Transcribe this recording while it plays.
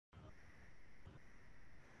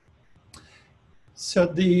So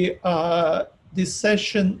this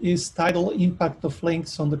session is titled Impact of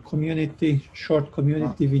Links on the Community, Short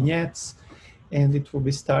Community Vignettes, and it will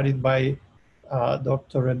be started by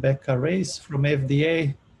Dr. Rebecca Racz from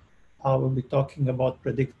FDA. We'll be talking about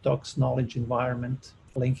PredicTox knowledge environment,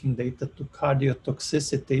 linking data to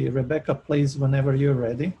cardiotoxicity. Rebecca, please, whenever you're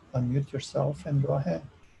ready, unmute yourself and go ahead.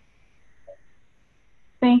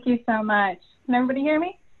 Thank you so much. Can everybody hear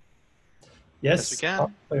me? Yes, we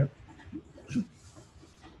can. Clear.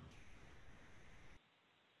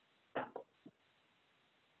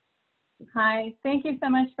 Hi, thank you so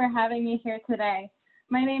much for having me here today.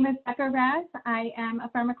 My name is Becca Racz. I am a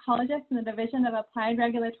pharmacologist in the Division of Applied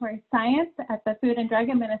Regulatory Science at the Food and Drug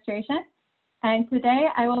Administration. And today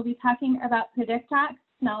I will be talking about PredicTox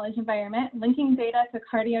knowledge environment, linking data to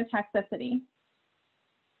cardiotoxicity.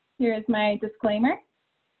 Here is my disclaimer.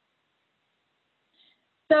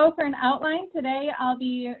 So for an outline today, I'll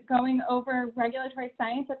be going over regulatory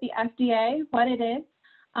science at the FDA, what it is,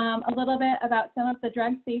 a little bit about some of the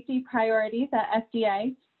drug safety priorities at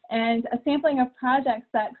FDA, and a sampling of projects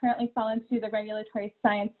that currently fall into the regulatory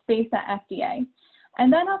science space at FDA.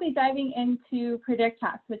 And then I'll be diving into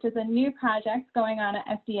PredicTox, which is a new project going on at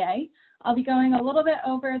FDA. I'll be going a little bit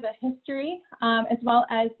over the history, as well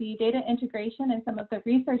as the data integration and some of the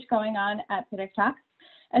research going on at PredicTox,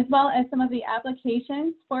 as well as some of the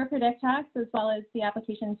applications for PredicTox, as well as the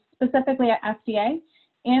applications specifically at FDA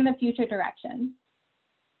and the future directions.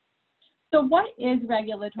 So what is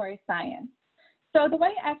regulatory science? So the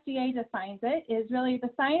way FDA defines it is really the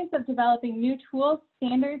science of developing new tools,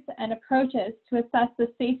 standards, and approaches to assess the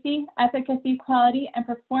safety, efficacy, quality, and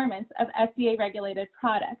performance of FDA-regulated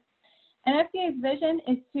products. And FDA's vision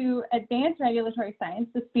is to advance regulatory science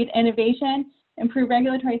to speed innovation, improve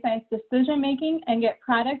regulatory science decision-making, and get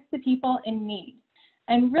products to people in need.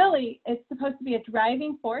 And really, it's supposed to be a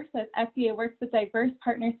driving force as FDA works with diverse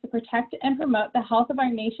partners to protect and promote the health of our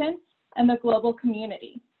nation and the global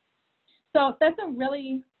community. So that's a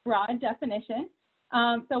really broad definition.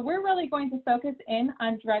 So we're really going to focus in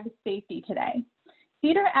on drug safety today.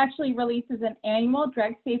 CDER actually releases an annual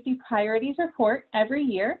drug safety priorities report every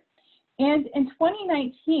year. And in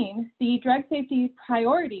 2019, the drug safety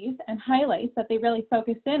priorities and highlights that they really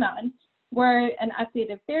focused in on were an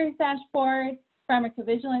updated FAERS dashboard,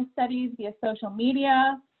 pharmacovigilance studies via social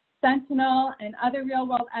media, Sentinel, and other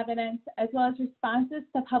real-world evidence, as well as responses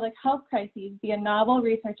to public health crises via novel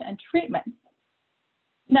research and treatments.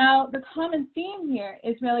 Now, the common theme here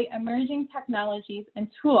is really emerging technologies and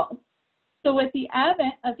tools. So with the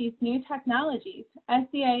advent of these new technologies,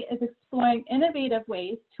 FDA is exploring innovative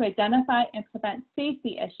ways to identify and prevent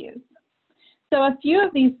safety issues. So a few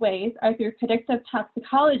of these ways are through predictive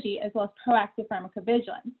toxicology as well as proactive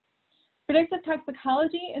pharmacovigilance. Predictive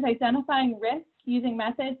toxicology is identifying risk using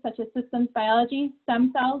methods such as systems biology,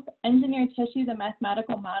 stem cells, engineered tissues, and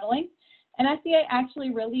mathematical modeling. And FDA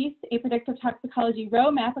actually released a predictive toxicology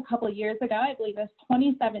roadmap a couple of years ago, I believe it was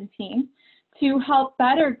 2017, to help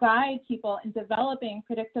better guide people in developing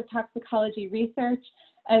predictive toxicology research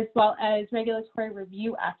as well as regulatory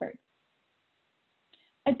review efforts.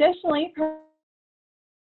 Additionally,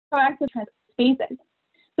 proactive spaces.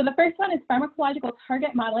 So the first one is pharmacological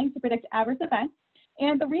target modeling to predict adverse events.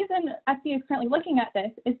 And the reason FDA is currently looking at this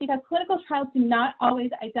is because clinical trials do not always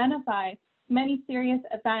identify many serious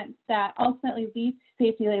events that ultimately lead to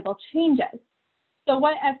safety label changes. So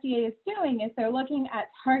what FDA is doing is they're looking at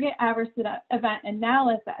target adverse event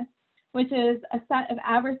analysis, which is a set of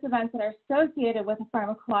adverse events that are associated with a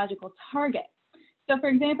pharmacological target. So for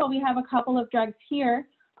example, we have a couple of drugs here,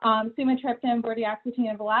 sumatriptan, vortioxetine,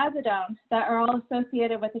 and vilazodone, that are all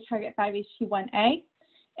associated with the target 5-HT1A.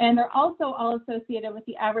 And they're also all associated with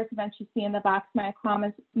the adverse events you see in the box,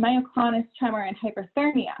 myoclonus, tremor, and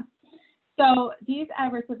hyperthermia. So these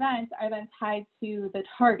adverse events are then tied to the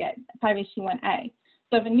target, 5-HT1A.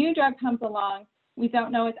 So if a new drug comes along, we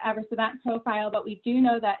don't know its adverse event profile, but we do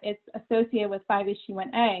know that it's associated with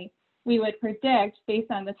 5-HT1A. We would predict, based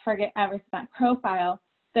on the target adverse event profile,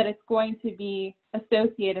 that it's going to be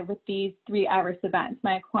associated with these three adverse events,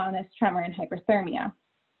 myoclonus, tremor, and hyperthermia.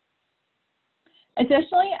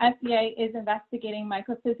 Additionally, FDA is investigating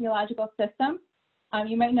microphysiological systems.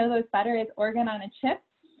 You might know those better as organ on a chip.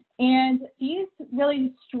 And these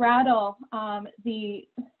really straddle the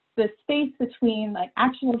space between like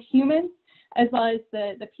actual humans as well as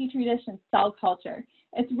the Petri dish and cell culture.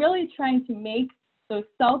 It's really trying to make those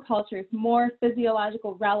cell cultures more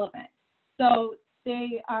physiological relevant. So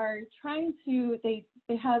they are trying to, they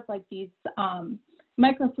have like these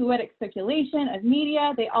microfluidic circulation of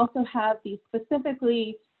media. They also have these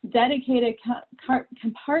specifically dedicated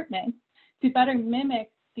compartments to better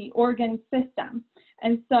mimic the organ system.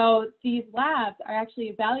 And so these labs are actually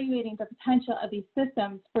evaluating the potential of these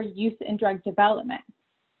systems for use in drug development.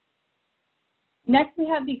 Next, we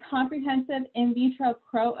have the Comprehensive In Vitro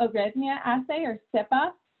Pro-Arrhythmia Assay, or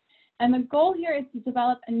CIPA. And the goal here is to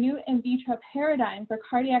develop a new in vitro paradigm for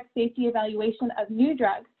cardiac safety evaluation of new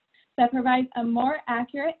drugs that provides a more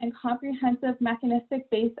accurate and comprehensive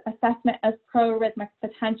mechanistic-based assessment of pro-arrhythmic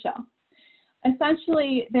potential.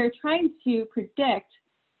 Essentially, they're trying to predict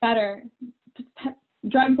better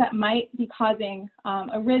drugs that might be causing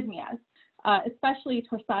arrhythmias, especially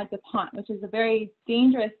torsades-de-pointes, which is a very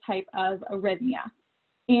dangerous type of arrhythmia.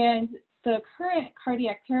 And the current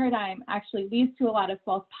cardiac paradigm actually leads to a lot of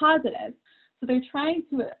false positives. So they're trying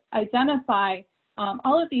to identify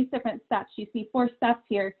all of these different steps. You see 4 steps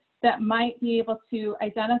here that might be able to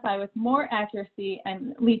identify with more accuracy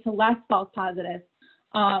and lead to less false positives,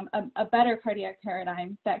 a better cardiac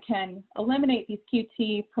paradigm that can eliminate these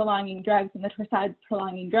QT prolonging drugs and the torsades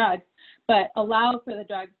prolonging drugs, but allow for the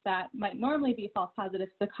drugs that might normally be false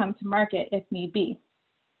positives to come to market if need be.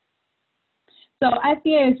 So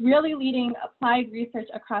FDA is really leading applied research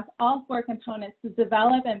across all 4 components to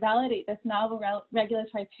develop and validate this novel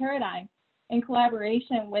regulatory paradigm in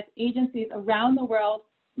collaboration with agencies around the world,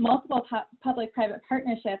 multiple public-private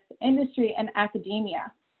partnerships, industry, and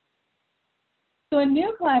academia. So a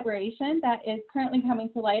new collaboration that is currently coming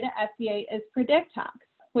to light at FDA is PredicTox,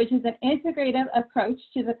 which is an integrative approach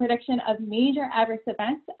to the prediction of major adverse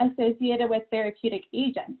events associated with therapeutic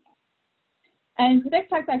agents. And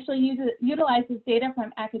PredicTox actually utilizes data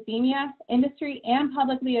from academia, industry, and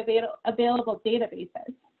publicly available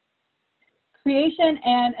databases. Creation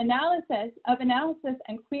and analysis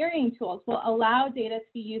and querying tools will allow data to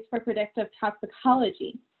be used for predictive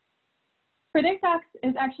toxicology. PredicTox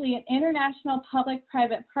is actually an international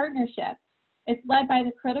public-private partnership. It's led by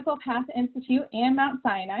the Critical Path Institute and Mount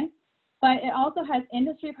Sinai, but it also has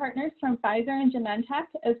industry partners from Pfizer and Genentech,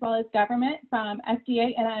 as well as government from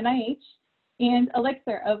FDA and NIH, and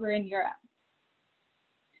Elixir over in Europe.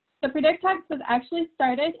 So PredicTox was actually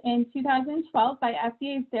started in 2012 by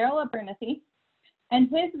FDA's Daryl Abernathy, and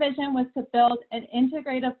his vision was to build an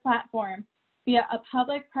integrative platform via a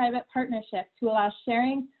public-private partnership to allow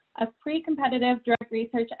sharing of pre-competitive drug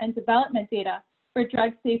research and development data for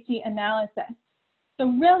drug safety analysis. So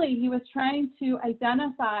really, he was trying to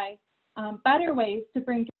identify better ways to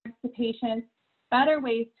bring drugs to patients, better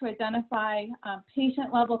ways to identify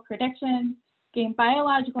patient-level predictions, gain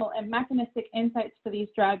biological and mechanistic insights for these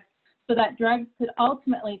drugs so that drugs could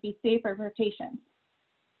ultimately be safer for patients.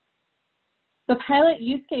 The pilot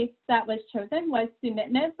use case that was chosen was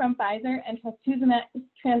sunitinib from Pfizer and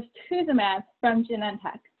trastuzumab from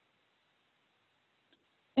Genentech.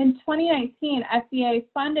 In 2019, FDA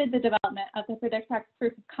funded the development of the PredicTox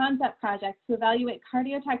proof of concept project to evaluate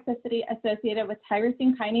cardiotoxicity associated with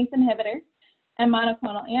tyrosine kinase inhibitors and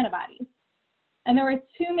monoclonal antibodies. And there were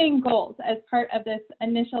 2 main goals as part of this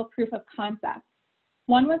initial proof of concept.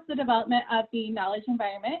 One was the development of the knowledge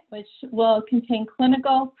environment, which will contain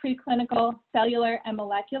clinical, preclinical, cellular, and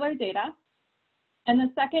molecular data. And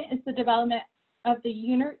the second is the development of the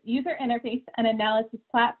user interface and analysis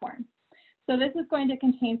platform. So this is going to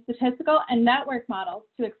contain statistical and network models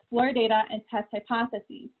to explore data and test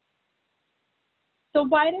hypotheses. So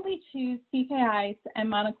why did we choose TKIs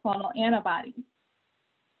and monoclonal antibodies?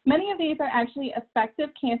 Many of these are actually effective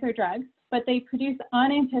cancer drugs, but they produce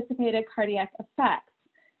unanticipated cardiac effects.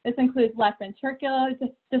 This includes left ventricular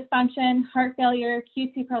dysfunction, heart failure,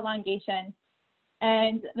 QT prolongation,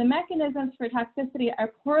 and the mechanisms for toxicity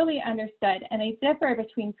are poorly understood, and they differ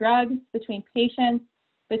between drugs, between patients,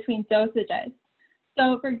 between dosages.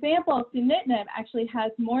 So for example, sunitinib actually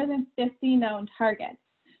has more than 50 known targets.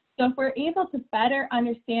 So if we're able to better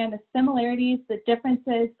understand the similarities, the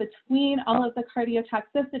differences between all of the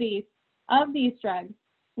cardiotoxicities of these drugs,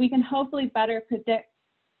 we can hopefully better predict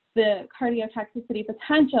the cardiotoxicity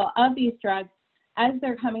potential of these drugs as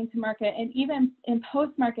they're coming to market and even in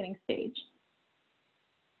post-marketing stage.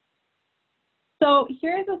 So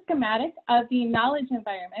here's a schematic of the knowledge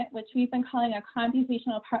environment, which we've been calling a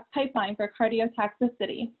computational pipeline for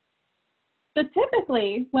cardiotoxicity. So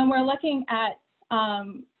typically, when we're looking at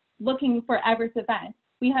looking for adverse events,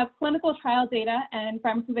 we have clinical trial data and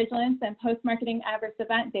pharmacovigilance and post-marketing adverse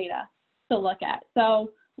event data to look at.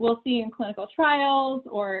 So we'll see in clinical trials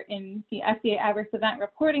or in the FDA adverse event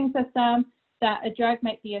reporting system that a drug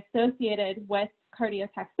might be associated with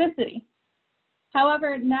cardiotoxicity.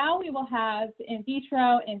 However, now we will have in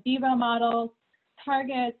vitro, in vivo models,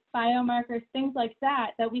 targets, biomarkers, things like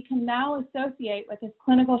that, that we can now associate with this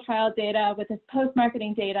clinical trial data, with this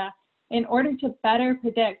post-marketing data, in order to better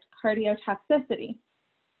predict cardiotoxicity.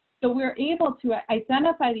 So we're able to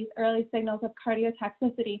identify these early signals of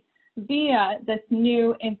cardiotoxicity via this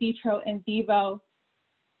new in vitro in vivo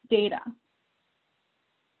data.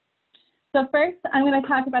 So first, I'm going to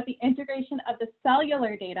talk about the integration of the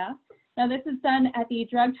cellular data. Now, this is done at the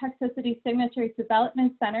Drug Toxicity Signatures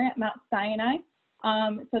Development Center at Mount Sinai.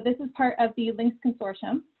 So this is part of the LINC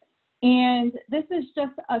Consortium. And this is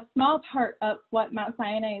just a small part of what Mount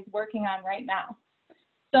Sinai is working on right now.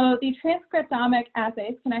 So the transcriptomic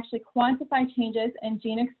assays can actually quantify changes in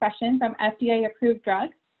gene expression from FDA-approved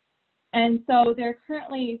drugs. And so they're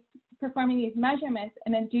currently performing these measurements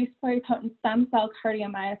in induced pluripotent stem cell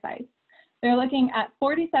cardiomyocytes. They're looking at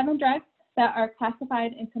 47 drugs that are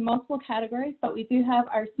classified into multiple categories, but we do have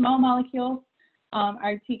our small molecules,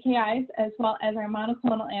 our TKIs, as well as our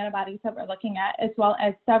monoclonal antibodies that we're looking at, as well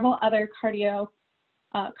as several other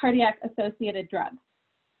cardiac-associated drugs.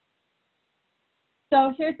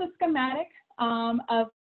 So here's the schematic of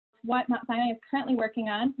what Mount Sinai is currently working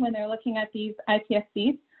on when they're looking at these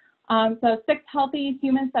iPSCs. So 6 healthy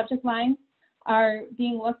human subject lines are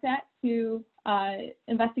being looked at to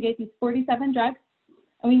investigate these 47 drugs.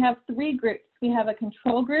 And we have 3 groups. We have a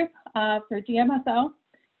control group for GMSO,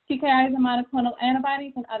 TKIs and monoclonal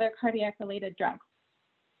antibodies, and other cardiac-related drugs.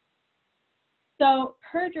 So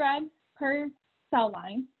per drug, per cell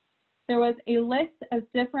line, there was a list of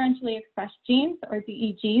differentially expressed genes, or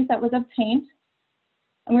DEGs, that was obtained.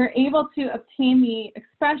 And we were able to obtain the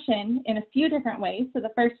expression in a few different ways. So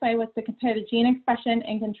the first way was to compare the gene expression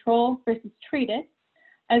in control versus treated,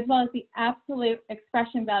 as well as the absolute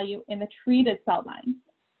expression value in the treated cell lines.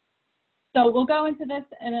 So we'll go into this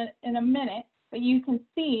in a minute, but you can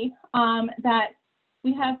see that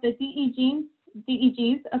we have the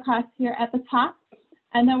DEGs across here at the top,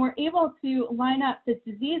 and then we're able to line up the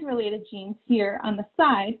disease-related genes here on the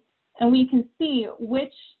side, and we can see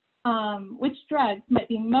which drugs might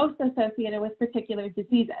be most associated with particular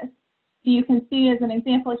diseases. So you can see as an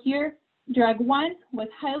example here, drug 1 was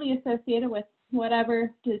highly associated with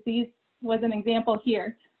whatever disease was an example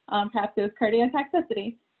here. Perhaps it was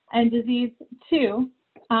cardiotoxicity. And disease 2,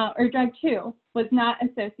 or drug 2, was not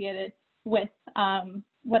associated with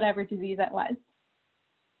whatever disease it was.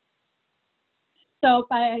 So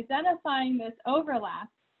by identifying this overlap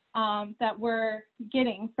that we're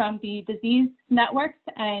getting from the disease networks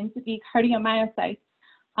and the cardiomyocytes,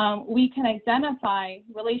 we can identify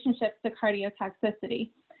relationships to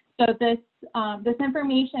cardiotoxicity. So this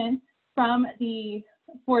information for the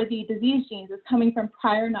disease genes is coming from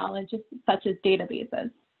prior knowledge such as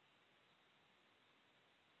databases.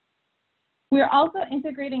 We're also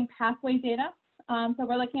integrating pathway data. So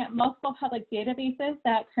we're looking at multiple public databases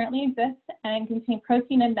that currently exist and contain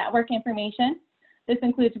protein and network information. This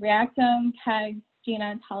includes Reactome, KEGG, Gene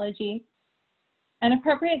Ontology. And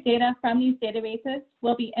appropriate data from these databases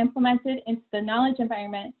will be implemented into the knowledge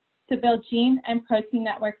environment to build gene and protein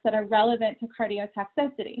networks that are relevant to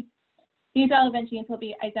cardiotoxicity. These relevant genes will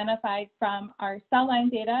be identified from our cell line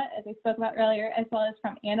data, as I spoke about earlier, as well as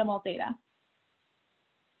from animal data.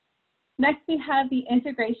 Next, we have the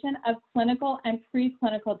integration of clinical and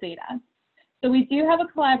preclinical data. So we do have a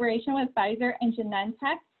collaboration with Pfizer and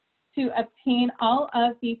Genentech to obtain all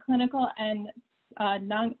of the clinical and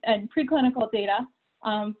preclinical data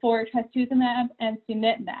for trastuzumab and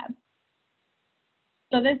sunitinib.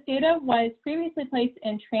 So this data was previously placed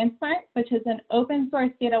in Transmart, which is an open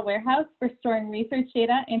source data warehouse for storing research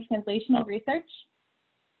data and translational research.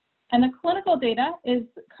 And the clinical data is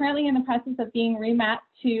currently in the process of being remapped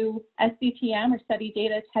to SDTM, or Study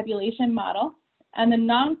Data Tabulation Model. And the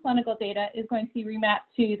non-clinical data is going to be remapped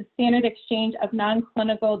to the Standard Exchange of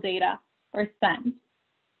Non-Clinical Data, or SEND.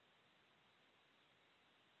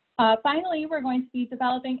 Finally, we're going to be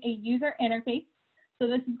developing a user interface. So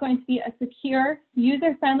this is going to be a secure,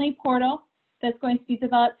 user-friendly portal that's going to be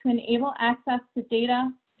developed to enable access to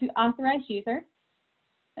data to authorized users.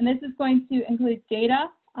 And this is going to include data,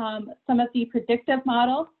 some of the predictive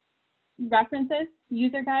models, references,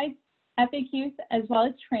 user guides, FAQs, as well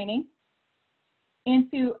as training. And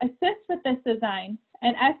to assist with this design,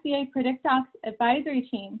 an FDA PredicTox advisory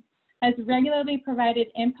team has regularly provided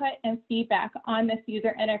input and feedback on this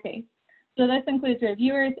user interface. So this includes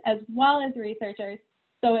reviewers as well as researchers.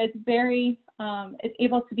 So it's it's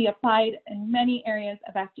able to be applied in many areas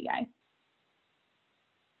of FDA.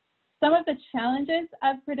 Some of the challenges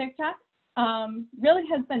of PredicTox really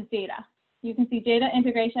has been data. You can see data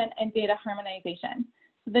integration and data harmonization.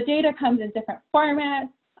 So the data comes in different formats,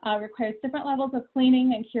 requires different levels of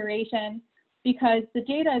cleaning and curation because the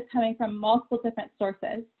data is coming from multiple different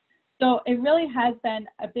sources. So it really has been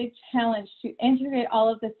a big challenge to integrate all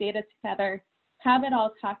of this data together, have it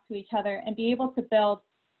all talk to each other, and be able to build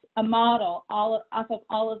a model off of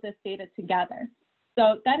all of this data together.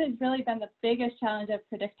 So that has really been the biggest challenge of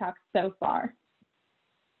PredicTox so far.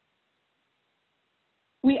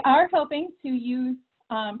 We are hoping to use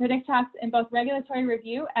PredicTox in both regulatory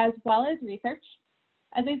review as well as research.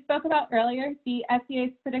 As I spoke about earlier, the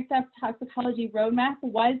FDA's predictive toxicology roadmap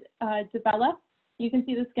was developed. You can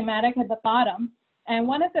see the schematic at the bottom. And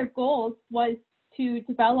one of their goals was to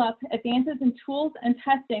develop advances in tools and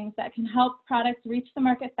testings that can help products reach the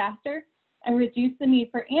market faster and reduce the need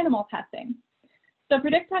for animal testing. So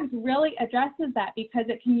PredicTox really addresses that because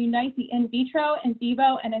it can unite the in vitro, in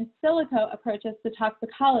vivo, and in silico approaches to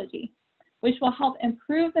toxicology, which will help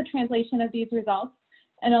improve the translation of these results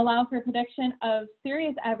and allow for prediction of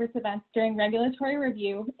serious adverse events during regulatory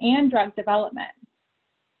review and drug development.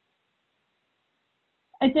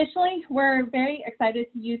 Additionally, we're very excited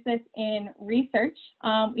to use this in research.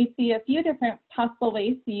 We see a few different possible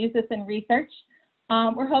ways to use this in research.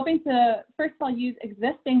 We're hoping to, first of all, use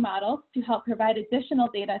existing models to help provide additional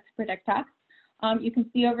data to PredicTox. You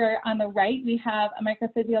can see over on the right, we have a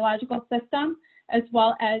microphysiological system as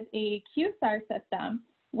well as a QSAR system,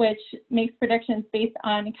 which makes predictions based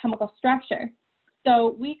on chemical structure.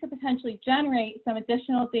 So we could potentially generate some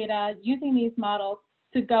additional data using these models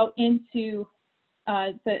to go into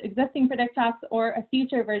the existing PredicTox or a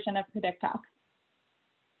future version of PredicTox.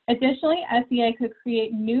 Additionally, FDA could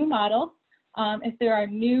create new models if there are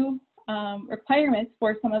new requirements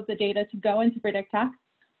for some of the data to go into PredicTox.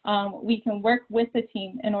 We can work with the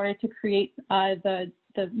team in order to create the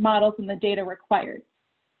models and the data required.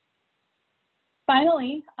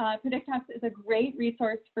 Finally, PredicTox is a great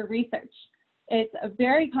resource for research. It's a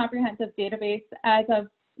very comprehensive database as of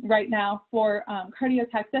right now for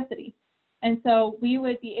cardiotoxicity. And so we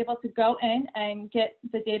would be able to go in and get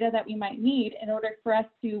the data that we might need in order for us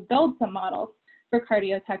to build some models for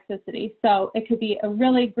cardiotoxicity. So it could be a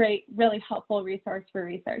really great, really helpful resource for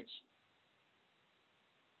research.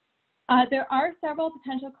 There are several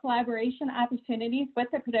potential collaboration opportunities with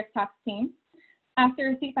the PredicTox team. After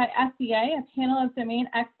receipt by FDA, a panel of domain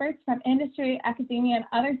experts from industry, academia, and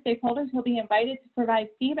other stakeholders will be invited to provide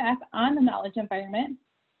feedback on the knowledge environment.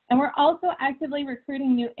 And we're also actively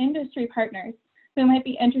recruiting new industry partners who might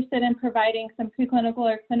be interested in providing some preclinical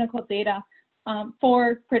or clinical data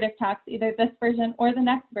for PredicTox, either this version or the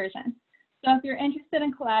next version. So if you're interested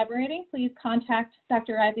in collaborating, please contact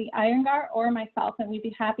Dr. Razi Iyengar or myself, and we'd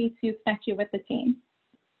be happy to connect you with the team.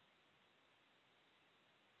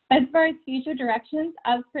 As far as future directions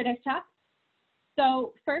of PredicTox,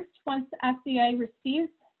 so first, once the FDA receives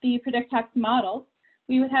the PredicTox models,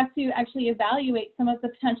 we would have to actually evaluate some of the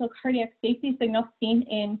potential cardiac safety signals seen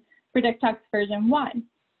in PredicTox version 1.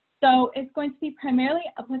 So it's going to be primarily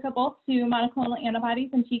applicable to monoclonal antibodies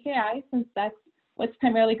and TKIs, since that's what's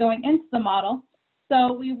primarily going into the model.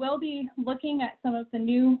 So we will be looking at some of the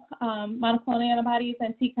new monoclonal antibodies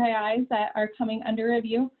and TKIs that are coming under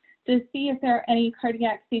review to see if there are any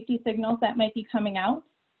cardiac safety signals that might be coming out,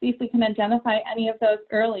 see if we can identify any of those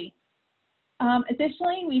early.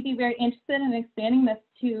 Additionally, we'd be very interested in expanding this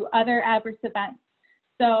to other adverse events.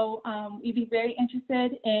 So we'd be very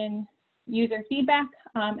interested in user feedback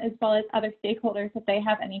as well as other stakeholders if they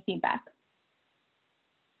have any feedback.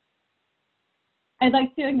 I'd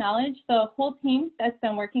like to acknowledge the whole team that's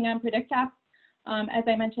been working on PredicTox. As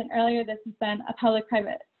I mentioned earlier, this has been a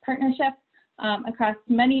public-private partnership across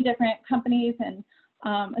many different companies and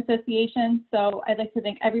associations. So I'd like to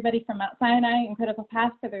thank everybody from Mount Sinai and Critical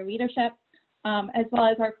Path for their leadership, as well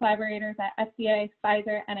as our collaborators at FDA,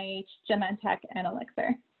 Pfizer, NIH, Genentech, and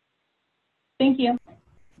Elixir. Thank you.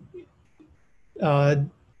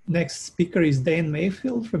 Next speaker is Dane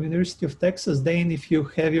Mayfield from University of Texas. Dane, if you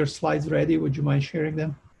have your slides ready, would you mind sharing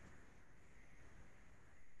them?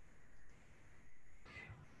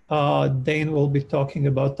 Dane will be talking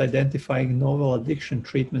about identifying novel addiction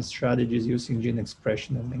treatment strategies using gene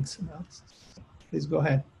expression and links analysis. Please go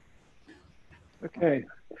ahead. Okay,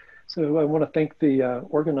 so I want to thank the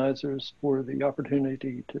organizers for the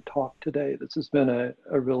opportunity to talk today. This has been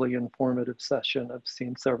a really informative session. I've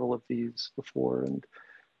seen several of these before, and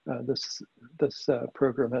this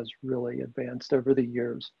program has really advanced over the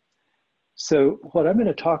years. So what I'm going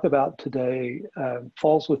to talk about today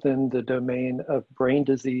falls within the domain of brain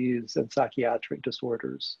disease and psychiatric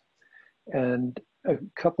disorders. And a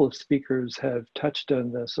couple of speakers have touched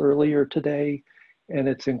on this earlier today, and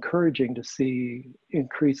it's encouraging to see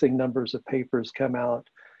increasing numbers of papers come out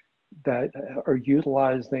that are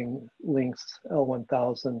utilizing LINC's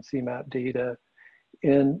L1000 CMAP data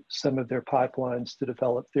in some of their pipelines to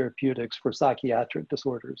develop therapeutics for psychiatric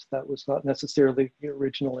disorders. That was not necessarily the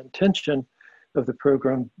original intention of the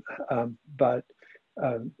program, but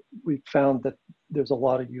we found that there's a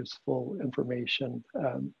lot of useful information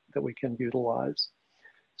that we can utilize.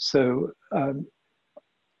 So I'm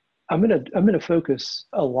gonna focus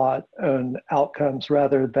a lot on outcomes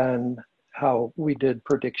rather than how we did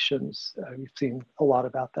predictions. We've seen a lot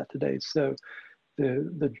about that today. So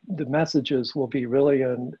the messages will be really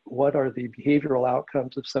on what are the behavioral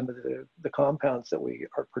outcomes of some of the compounds that we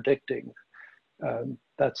are predicting.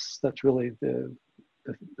 That's really the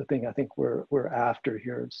thing I think we're after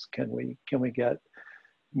here is can we get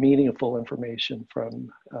meaningful information from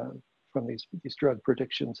these drug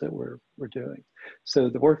predictions that we're doing. So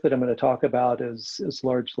the work that I'm going to talk about is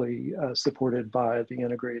largely supported by the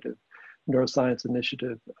Integrative Neuroscience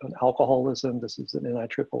Initiative on Alcoholism. This is an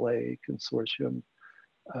NIAAA consortium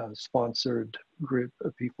sponsored group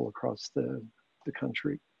of people across the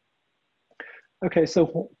country. Okay,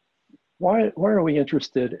 so why are we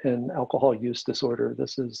interested in alcohol use disorder?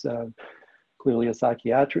 This is clearly a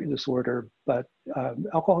psychiatric disorder, but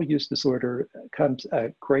alcohol use disorder comes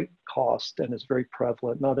at great cost and is very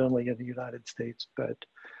prevalent, not only in the United States, but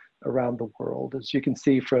around the world. As you can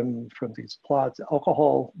see from these plots,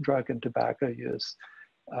 alcohol, drug, and tobacco use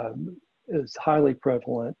is highly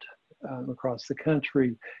prevalent across the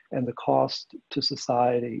country, and the cost to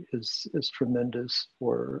society is tremendous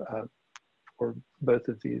for both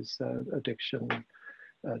of these addiction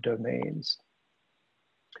domains.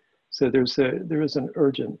 So there is an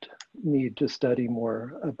urgent need to study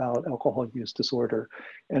more about alcohol use disorder,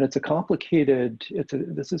 and it's a complicated.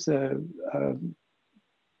 This is a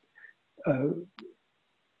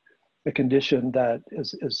condition that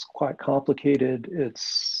is quite complicated.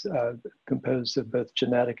 It's composed of both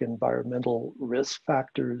genetic and environmental risk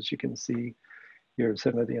factors. You can see here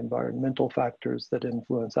some of the environmental factors that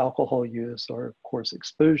influence alcohol use are, of course,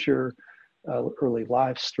 exposure, early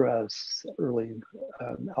life stress, early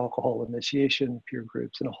alcohol initiation, peer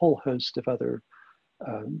groups, and a whole host of other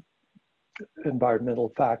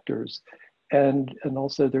environmental factors. And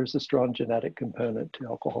also there's a strong genetic component to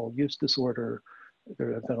alcohol use disorder.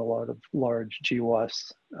 There have been a lot of large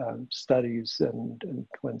GWAS studies and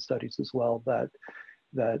twin studies as well that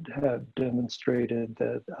have demonstrated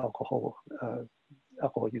that alcohol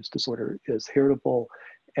use disorder is heritable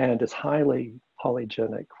and is highly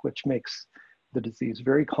polygenic, which makes the disease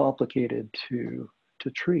very complicated to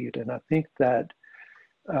treat. And I think that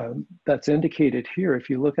that's indicated here. If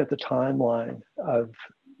you look at the timeline of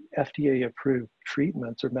FDA-approved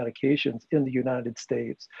treatments or medications in the United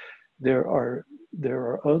States, there are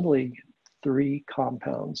only 3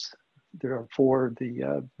 compounds. There are 4.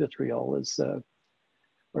 The vitriol is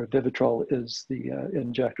or Vivitrol is the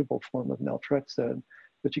injectable form of naltrexone.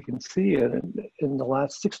 But you can see in the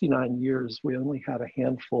last 69 years, we only have a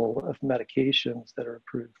handful of medications that are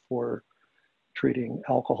approved for treating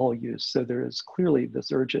alcohol use. So there is clearly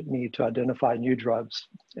this urgent need to identify new drugs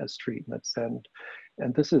as treatments.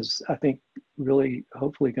 And this is, I think, really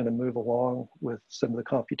hopefully going to move along with some of the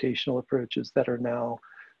computational approaches that are now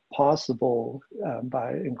possible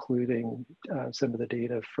by including some of the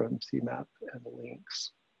data from CMAP and the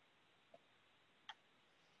LINCs.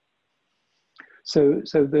 So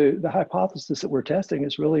the hypothesis that we're testing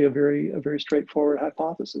is really a very straightforward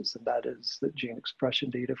hypothesis, and that is that gene expression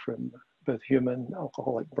data from both human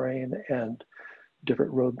alcoholic brain and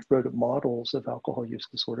different rodent models of alcohol use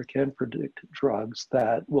disorder can predict drugs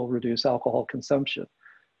that will reduce alcohol consumption.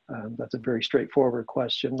 That's a very straightforward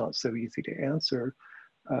question, not so easy to answer.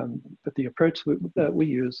 But the approach that we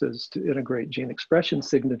use is to integrate gene expression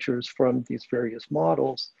signatures from these various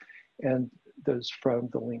models and those from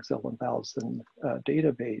the LINC-1000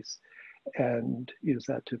 database, and use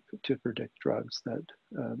that to predict drugs that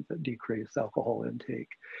decrease alcohol intake.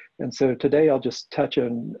 And so today I'll just touch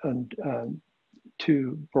on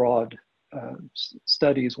 2 broad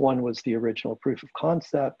studies. One was the original proof of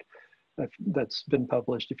concept that's been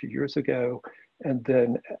published a few years ago, and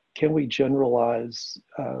then can we generalize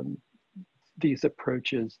these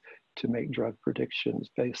approaches to make drug predictions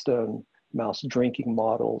based on mouse drinking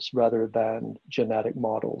models rather than genetic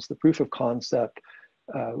models. The proof of concept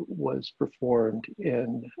was performed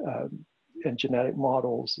in genetic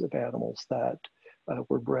models of animals that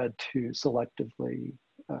were bred to selectively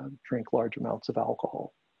drink large amounts of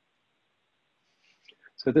alcohol.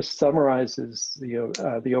 So this summarizes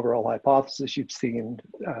the overall hypothesis. You've seen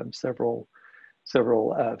several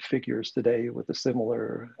figures today with a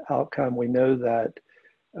similar outcome. We know that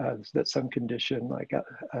some condition like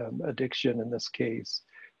addiction in this case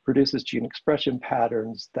produces gene expression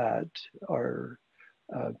patterns that are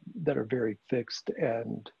very fixed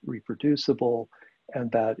and reproducible,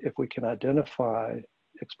 and that if we can identify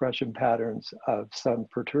expression patterns of some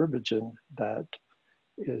perturbogen that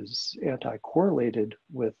is anti-correlated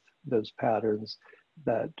with those patterns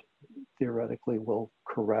that theoretically will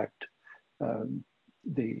correct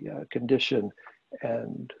the condition,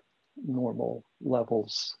 and normal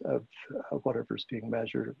levels of whatever's being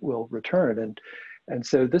measured will return. And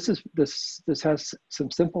so this has some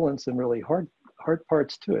simple and some really hard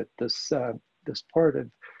parts to it. This part of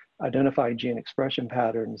identifying gene expression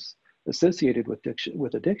patterns associated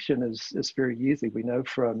with addiction is very easy. We know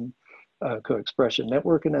from co-expression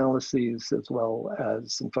network analyses, as well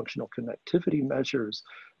as some functional connectivity measures,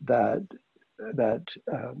 that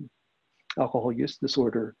alcohol use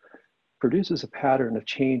disorder produces a pattern of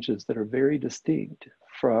changes that are very distinct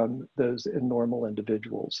from those in normal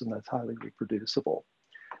individuals, and that's highly reproducible.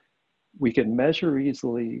 We can measure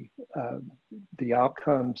easily the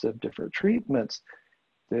outcomes of different treatments.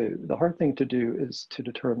 The hard thing to do is to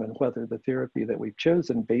determine whether the therapy that we've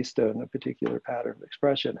chosen based on a particular pattern of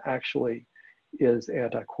expression actually is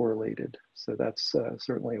anti-correlated. So that's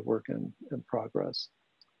certainly a work in progress.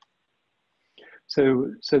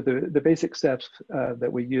 So the basic steps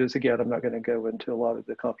that we use, again, I'm not going to go into a lot of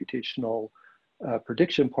the computational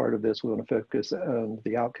prediction part of this. We want to focus on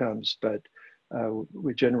the outcomes, but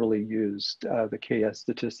we generally used the KS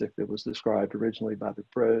statistic that was described originally by the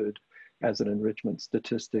Broad as an enrichment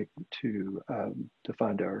statistic to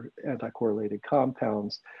find our anti-correlated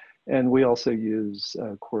compounds. And we also use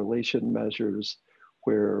correlation measures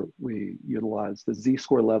where we utilize the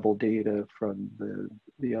Z-score level data from the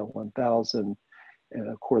L1000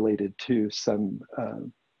 correlated to some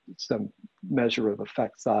measure of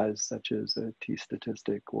effect size, such as a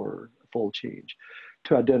t-statistic or a fold change,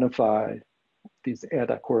 to identify these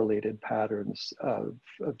anti-correlated patterns of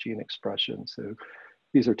gene expression. So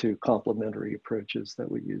these are two complementary approaches that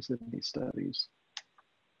we use in these studies.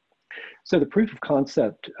 So the proof of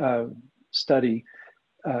concept study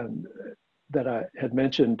that I had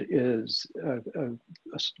mentioned is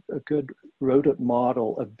a good rodent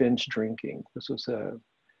model of binge drinking. This was a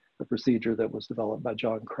procedure that was developed by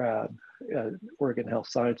John Crabb at Oregon Health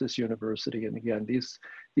Sciences University. And again,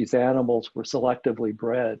 these animals were selectively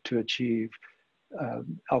bred to achieve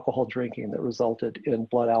alcohol drinking that resulted in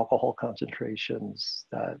blood alcohol concentrations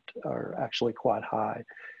that are actually quite high.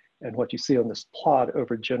 And what you see on this plot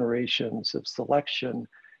over generations of selection,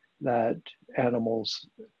 that animals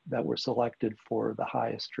that were selected for the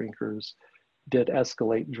highest drinkers did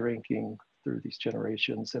escalate drinking through these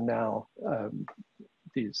generations. And now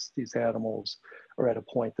these animals are at a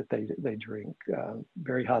point that they drink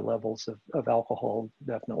very high levels of alcohol,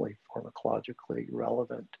 definitely pharmacologically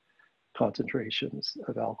relevant concentrations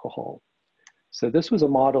of alcohol. So this was a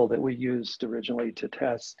model that we used originally to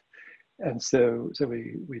test. And so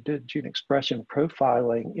we did gene expression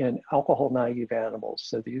profiling in alcohol naive animals.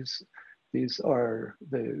 So these are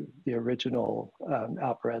the original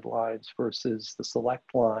outbred lines versus the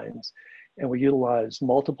select lines. And we utilized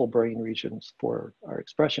multiple brain regions for our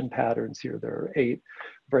expression patterns here. There are 8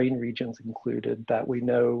 brain regions included that we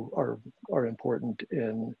know are important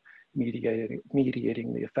in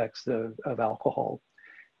mediating the effects of alcohol.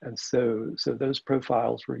 And so those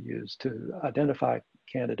profiles were used to identify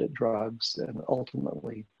candidate drugs and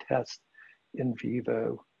ultimately test in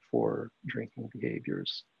vivo for drinking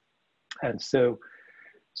behaviors. And so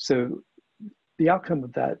the outcome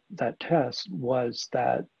of that test was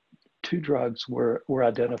that 2 drugs were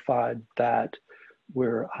identified that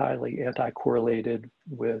were highly anti-correlated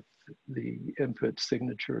with the input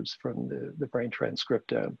signatures from the brain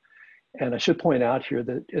transcriptome. And I should point out here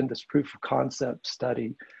that in this proof of concept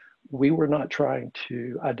study, we were not trying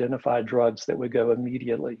to identify drugs that would go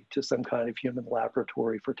immediately to some kind of human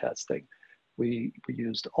laboratory for testing. We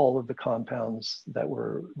used all of the compounds that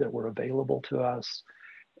were available to us,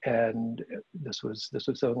 and this was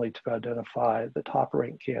only to identify the top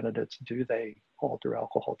ranked candidates. Do they alter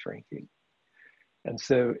alcohol drinking? And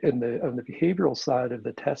so on the behavioral side of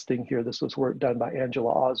the testing here, this was work done by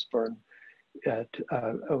Angela Osborne at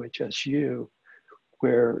OHSU,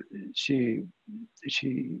 where she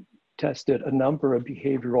tested a number of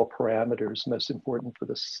behavioral parameters. Most important for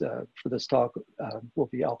this talk will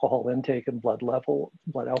be alcohol intake and blood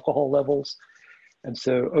alcohol levels. And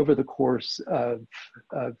so over the course of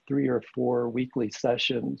 3 or 4 weekly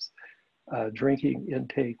sessions, drinking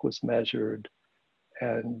intake was measured,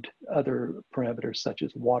 and other parameters such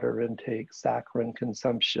as water intake, saccharin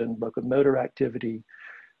consumption, locomotor activity.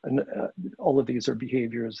 And all of these are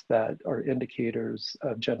behaviors that are indicators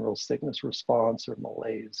of general sickness response or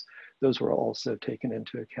malaise. Those were also taken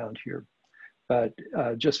into account here. But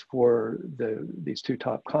just for these 2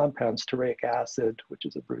 top compounds, tauroic acid, which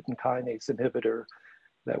is a Bruton kinase inhibitor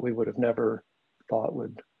that we would have never thought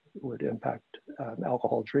would would impact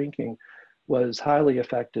alcohol drinking, was highly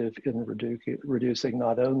effective in reducing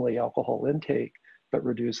not only alcohol intake, but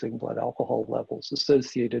reducing blood alcohol levels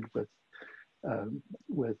associated with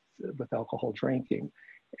alcohol drinking.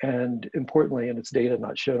 And importantly, and it's data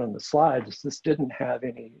not shown on the slides, this didn't have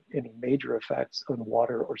any major effects on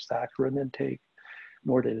water or saccharin intake,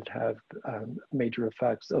 nor did it have major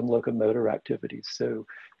effects on locomotor activities. So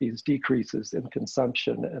these decreases in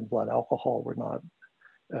consumption and blood alcohol were not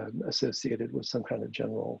associated with some kind of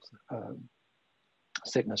general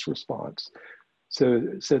sickness response. So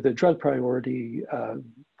the drug priority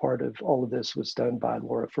part of all of this was done by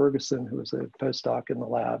Laura Ferguson, who was a postdoc in the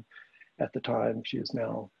lab at the time. She is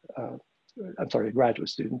now, I'm sorry, a graduate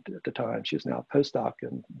student at the time. She is now a postdoc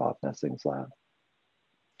in Bob Messing's lab.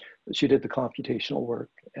 She did the computational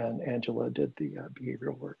work, and Angela did the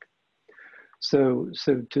behavioral work. So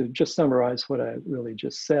to just summarize what I really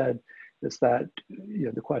just said, is that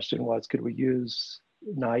the question was, could we use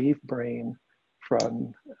naive brain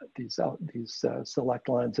from these select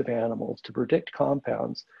lines of animals to predict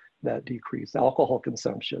compounds that decrease alcohol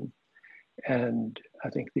consumption? And I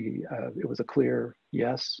think it was a clear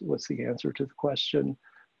yes was the answer to the question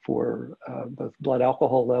for both blood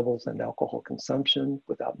alcohol levels and alcohol consumption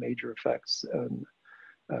without major effects on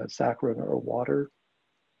saccharin or water.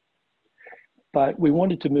 But we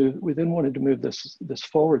then wanted to move this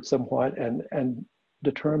forward somewhat and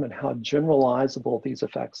determine how generalizable these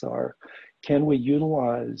effects are. Can we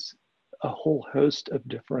utilize a whole host of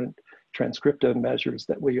different transcriptome measures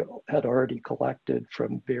that we had already collected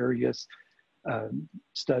from various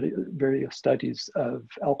studies of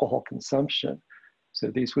alcohol consumption? So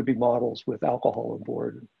these would be models with alcohol on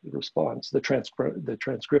board, the response, the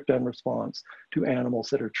transcriptome response to animals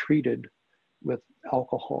that are treated with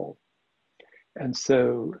alcohol. And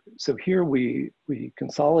so here we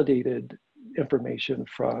consolidated information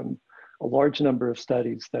from a large number of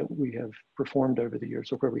studies that we have performed over the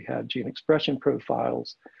years, where we had gene expression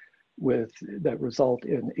profiles that result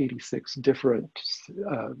in 86 different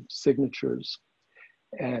signatures.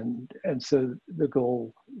 And so the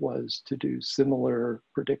goal was to do similar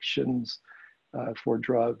predictions for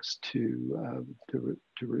drugs to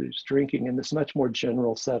reduce drinking in this much more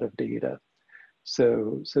general set of data.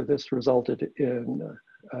 So this resulted in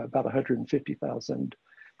about 150,000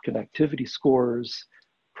 connectivity scores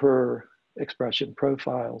per expression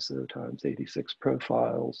profile, so times 86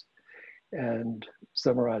 profiles, and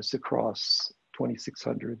summarized across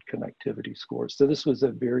 2,600 connectivity scores. So this was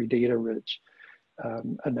a very data-rich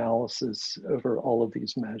analysis over all of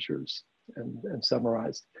these measures and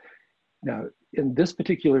summarized. Now, in this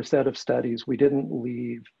particular set of studies, we didn't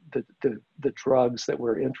leave the drugs that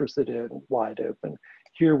we're interested in wide open.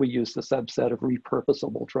 Here we used a subset of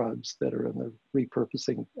repurposable drugs that are in the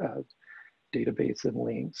repurposing database and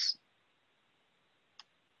links.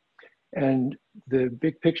 And the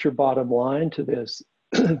big picture bottom line to this,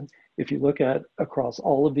 if you look at across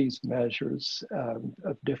all of these measures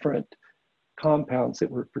of different compounds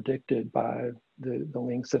that were predicted by the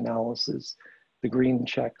links analysis, the green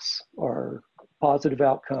checks are positive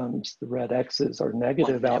outcomes, the red X's are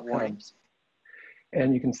negative outcomes.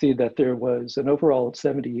 And you can see that there was an overall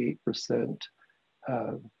 78%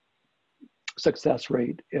 success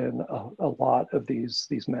rate in a lot of these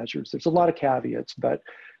measures. There's a lot of caveats, but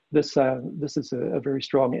this is a very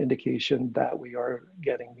strong indication that we are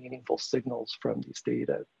getting meaningful signals from these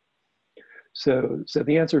data. So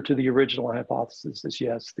the answer to the original hypothesis is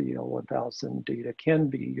yes, the L1000 data can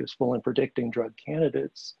be useful in predicting drug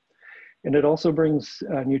candidates. And it also brings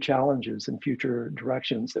new challenges in future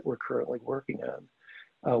directions that we're currently working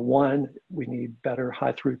on. One, we need better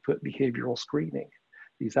high throughput behavioral screening.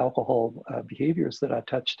 These alcohol behaviors that I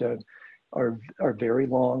touched on are very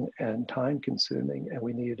long and time consuming, and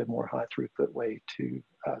we need a more high throughput way to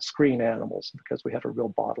screen animals because we have a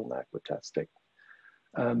real bottleneck with testing.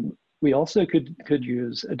 We also could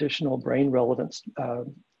use additional brain relevant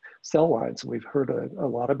cell lines. We've heard a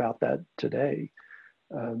lot about that today.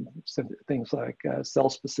 Some things like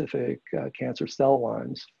cell-specific cancer cell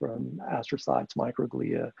lines from astrocytes,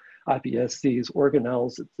 microglia, iPSCs,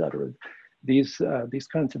 organelles, et cetera. These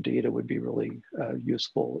kinds of data would be really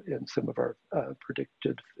useful in some of our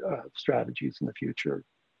predictive strategies in the future.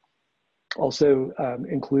 Also,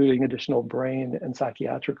 including additional brain and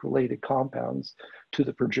psychiatric related compounds to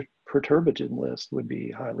the perturbagen list would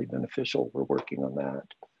be highly beneficial. We're working on that.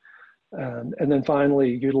 And then finally,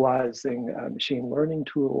 utilizing machine learning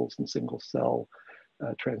tools and single cell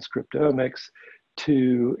transcriptomics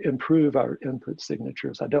to improve our input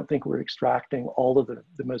signatures. I don't think we're extracting all of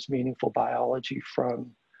the most meaningful biology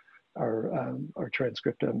from our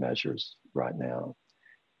transcriptome measures right now.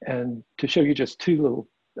 And to show you just two little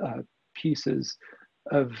pieces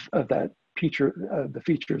of that feature, the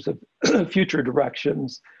features of future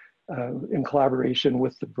directions in collaboration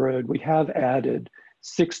with the Broad, we have added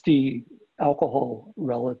 60 alcohol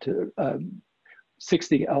relevant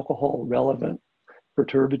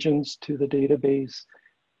perturbogens to the database,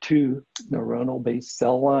 2 neuronal-based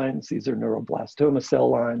cell lines. These are neuroblastoma cell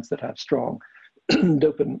lines that have strong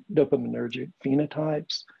dopaminergic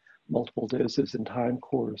phenotypes, multiple doses and time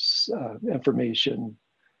course information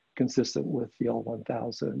consistent with the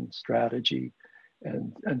L1000 strategy.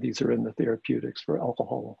 And these are in the therapeutics for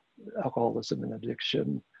alcoholism and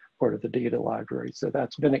addiction part of the data library. So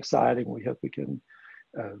that's been exciting. We hope we can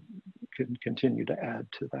continue to add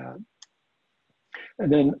to that.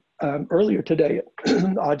 And then earlier today,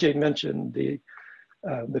 Ajay mentioned the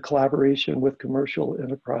collaboration with commercial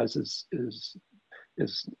enterprises is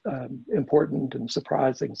important and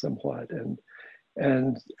surprising somewhat.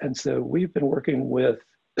 And so we've been working with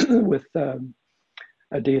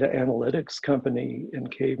a data analytics company in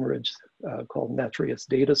Cambridge called Netrius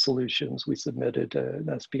Data Solutions. We submitted an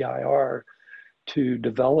SBIR to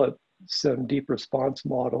develop some deep response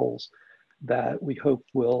models that we hope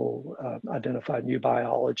will identify new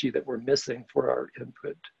biology that we're missing for our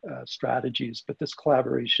input strategies. But this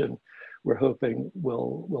collaboration, we're hoping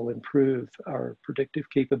will improve our predictive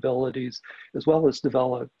capabilities, as well as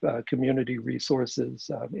develop community resources,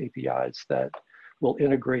 APIs that will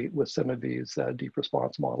integrate with some of these deep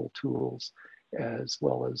response model tools, as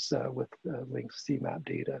well as with LINC's CMAP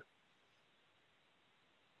data.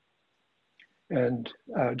 And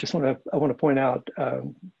I want to point out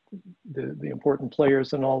the important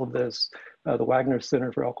players in all of this, the Wagner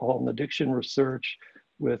Center for Alcohol and Addiction Research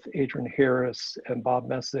with Adrian Harris and Bob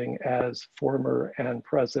Messing as former and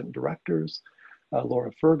present directors,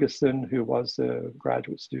 Laura Ferguson, who was a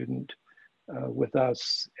graduate student with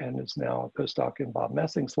us and is now a postdoc in Bob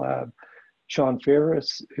Messing's lab, Sean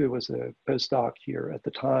Ferris, who was a postdoc here at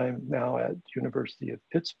the time, now at University of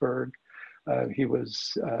Pittsburgh. He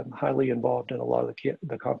was highly involved in a lot of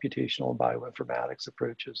the computational and bioinformatics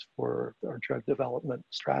approaches for our drug development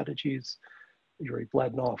strategies. Yuri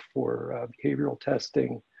Blednoff for behavioral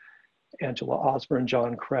testing, Angela Osborne,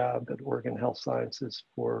 John Crabb at Oregon Health Sciences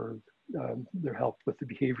for their help with the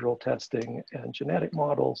behavioral testing and genetic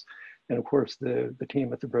models. And of course, the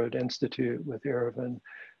team at the Broad Institute with Ervin,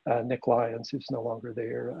 Nick Lyons, who's no longer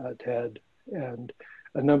there, Ted, and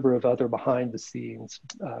a number of other behind the scenes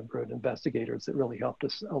Broad investigators that really helped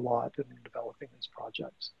us a lot in developing these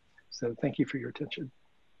projects. So thank you for your attention.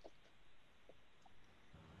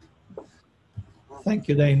 Thank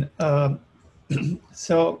you, Dane.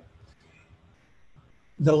 So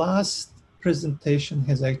the last presentation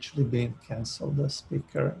has actually been canceled. The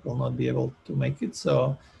speaker will not be able to make it,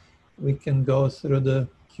 so we can go through the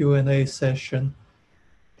Q&A session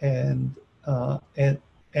and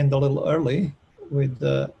end a little early with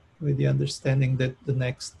the understanding that the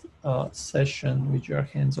next session with your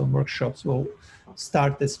hands-on workshops will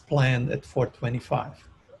start as planned at 4:25.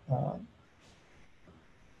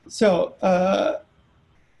 So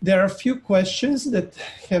there are a few questions that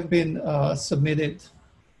have been submitted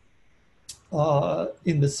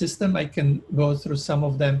in the system. I can go through some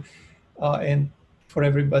of them, and for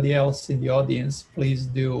everybody else in the audience, please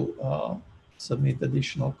do submit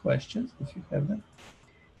additional questions if you have them.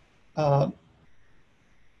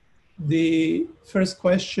 The first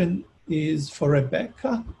question is for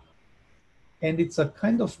Rebecca, and it's a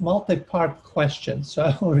kind of multi-part question, so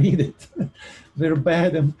I will read it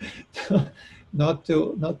verbatim, not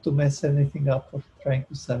to mess anything up or trying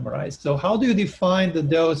to summarize. So how do you define the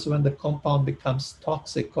dose when the compound becomes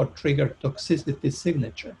toxic or trigger toxicity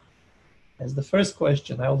signature? As the first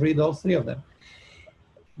question, I'll read all three of them.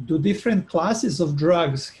 Do different classes of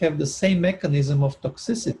drugs have the same mechanism of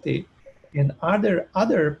toxicity? And are there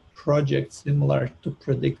other projects similar to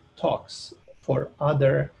PredicTox for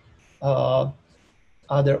other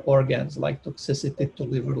organs like toxicity to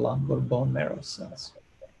liver, lung, or bone marrow cells?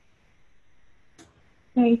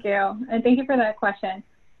 Thank you, and thank you for that question.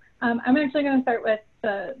 I'm actually going to start with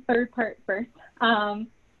the third part first.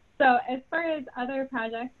 So as far as other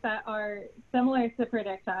projects that are similar to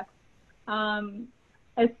PredicTox,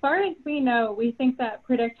 as far as we know, we think that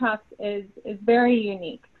PredicTox is very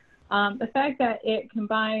unique. The fact that it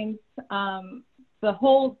combines the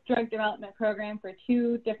whole drug development program for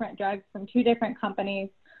 2 different drugs from 2 different companies.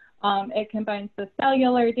 It combines the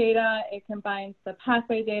cellular data, it combines the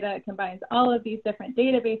pathway data, it combines all of these different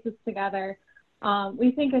databases together.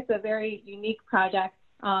 We think it's a very unique project.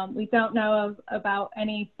 We don't know about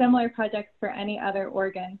any similar projects for any other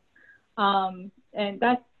organ. and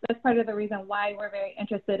that's part of the reason why we're very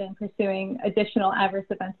interested in pursuing additional adverse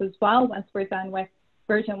events as well once we're done with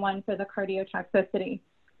version 1 for the cardiotoxicity.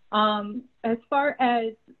 As far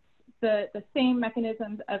as the same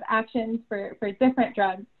mechanisms of actions for different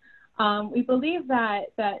drugs, we believe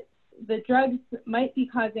that the drugs might be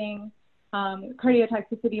causing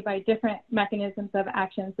cardiotoxicity by different mechanisms of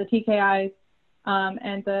actions. The TKIs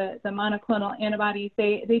and the monoclonal antibodies,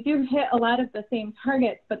 they do hit a lot of the same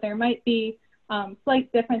targets, but there might be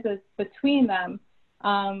slight differences between them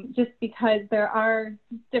just because there are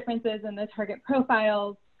differences in the target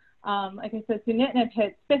profiles. Like I said, sunitinib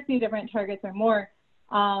hits 50 different targets or more.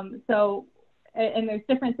 And there's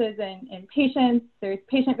differences in patients, there's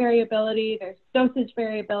patient variability, there's dosage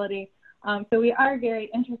variability. So we are very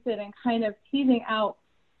interested in kind of teasing out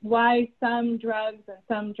why some drugs and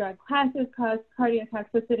some drug classes cause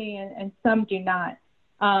cardiotoxicity and some do not.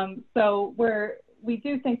 So we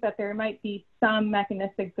do think that there might be some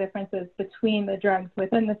mechanistic differences between the drugs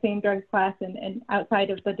within the same drug class and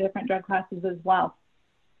outside of the different drug classes as well.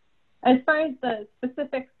 As far as the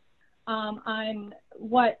specifics on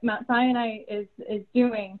what Mount Sinai is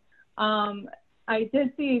doing, I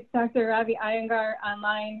did see Dr. Ravi Iyengar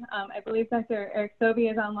online. I believe Dr. Eric Sobey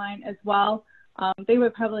is online as well. They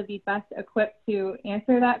would probably be best equipped to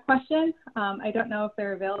answer that question. I don't know if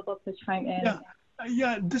they're available to chime in.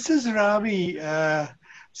 Yeah, this is Ravi.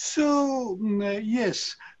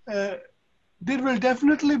 Yes, there will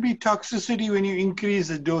definitely be toxicity when you increase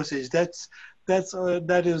the dosage.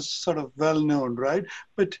 That is sort of well known, right?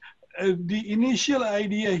 But the initial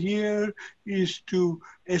idea here is to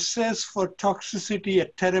assess for toxicity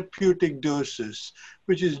at therapeutic doses,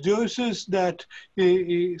 which is doses that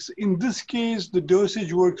in this case, the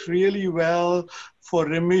dosage works really well for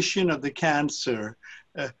remission of the cancer.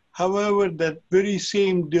 However, that very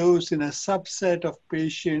same dose in a subset of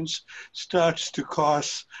patients starts to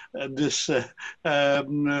cause this,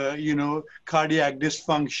 cardiac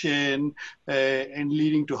dysfunction and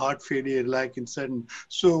leading to heart failure, like in certain.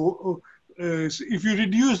 So if you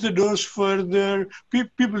reduce the dose further,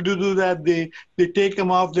 people do that. They take them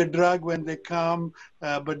off the drug when they come,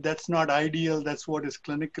 but that's not ideal. That's what is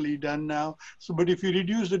clinically done now. So, but if you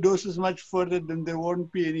reduce the doses much further, then there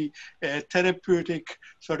won't be any therapeutic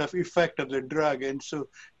sort of effect of the drug. And so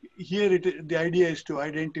here the idea is to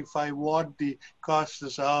identify what the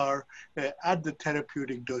causes are at the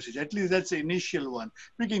therapeutic dosage. At least that's the initial one.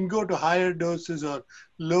 We can go to higher doses or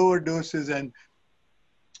lower doses and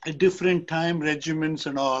different time regimens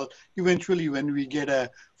and all, eventually when we get a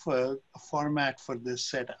format for this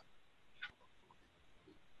setup.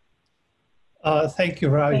 Thank you,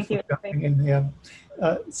 Ravi, for coming in here.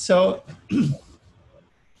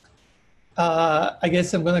 I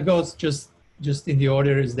guess I'm going to go just in the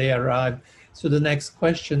order as they arrive. So the next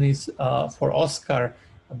question is for Oscar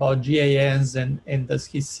about GANs and does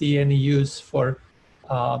he see any use for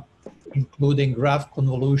including graph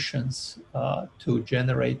convolutions to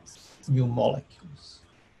generate new molecules?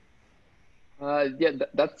 Yeah,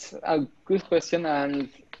 that's a good question. And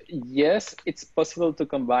yes, it's possible to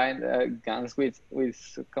combine GANs with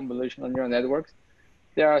convolutional neural networks.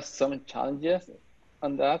 There are some challenges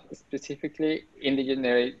on that, specifically in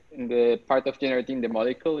the part of generating the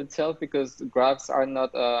molecule itself, because graphs are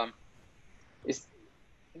not, it's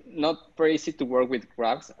not very easy to work with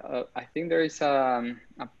graphs. I think there is a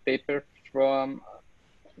paper from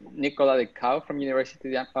Nicola de Cauw from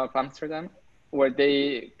University of Amsterdam, where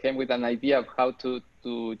they came with an idea of how to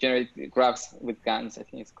generate graphs with GANs. I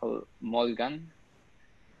think it's called MolGAN.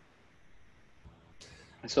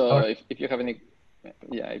 So if you have any,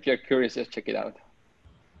 if you're curious, just check it out.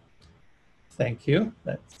 Thank you.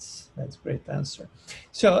 That's a great answer.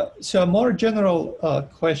 So a more general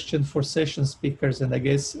question for session speakers, and I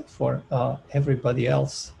guess for everybody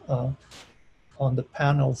else on the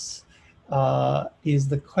panels, is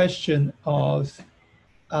the question of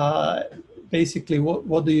basically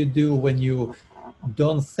what do you do when you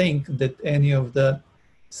don't think that any of the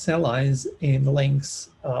cell lines in LINCs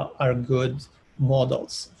are good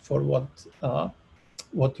models for what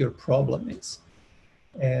your problem is?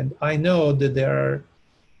 And I know that there are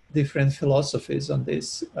different philosophies on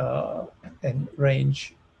this and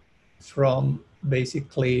range from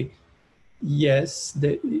basically, yes,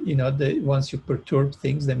 once you perturb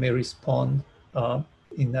things, they may respond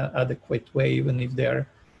in an adequate way, even if they're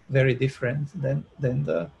very different than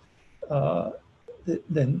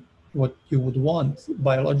what you would want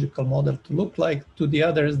biological model to look like, to the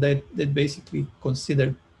others that basically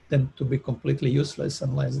consider them to be completely useless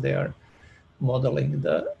unless they are modeling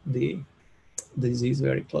the disease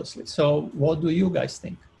very closely. So what do you guys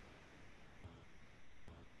think?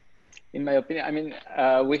 In my opinion, I mean,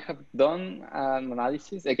 we have done an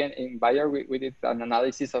analysis. Again, in Bayer, we did an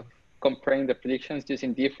analysis of comparing the predictions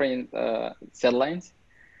using different cell lines.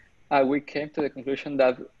 We came to the conclusion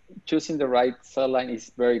that choosing the right cell line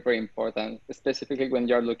is very, very important, specifically when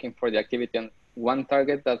you're looking for the activity on one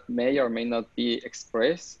target that may or may not be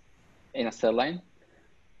expressed in a cell line.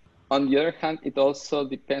 On the other hand, it also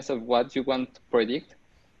depends on what you want to predict.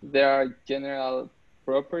 There are general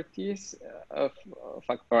properties of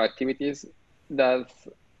or activities that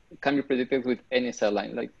can be predicted with any cell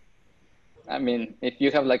line. Like, I mean, if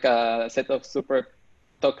you have like a set of super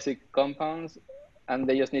toxic compounds and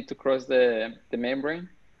they just need to cross the membrane,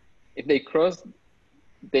 if they cross,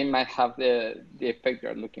 they might have the effect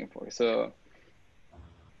you're looking for. So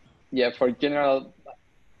yeah, for general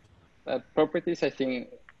properties, I think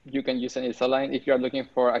you can use any cell line. If you're looking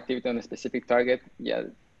for activity on a specific target, yeah,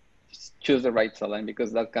 just choose the right cell line,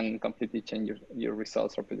 because that can completely change your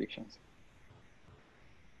results or predictions.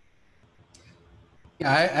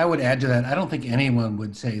 Yeah, I would add to that. I don't think anyone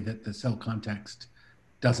would say that the cell context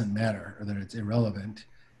doesn't matter or that it's irrelevant.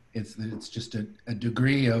 It's that it's just a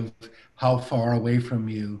degree of how far away from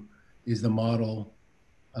you is the model,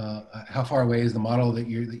 how far away is the model that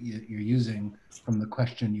you're using from the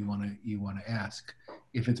question you want to ask.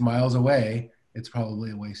 If it's miles away, it's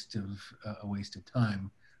probably a waste of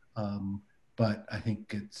time. But I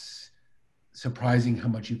think it's surprising how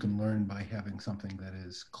much you can learn by having something that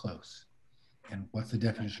is close. And what's the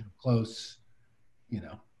definition of close? You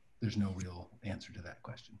know, there's no real answer to that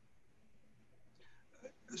question.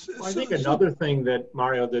 Well, I think another thing that,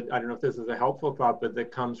 Mario, that I don't know if this is a helpful thought, but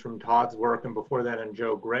that comes from Todd's work and before that in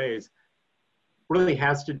Joe Gray's, really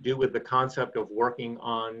has to do with the concept of working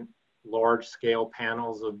on large scale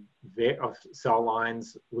panels of cell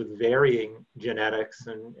lines with varying genetics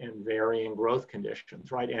and varying growth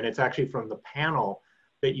conditions, right? And it's actually from the panel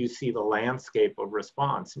that you see the landscape of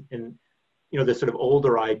response. And you know, this sort of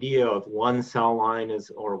older idea of one cell line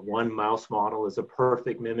or one mouse model is a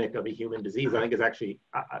perfect mimic of a human disease, I think is actually,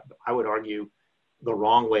 I would argue, the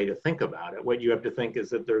wrong way to think about it. What you have to think is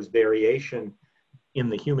that there's variation in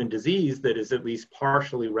the human disease that is at least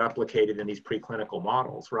partially replicated in these preclinical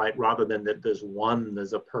models, right? Rather than that there's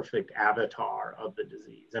a perfect avatar of the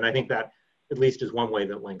disease. And I think that at least is one way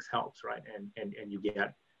that LINCs helps, right? And you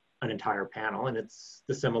get an entire panel, and it's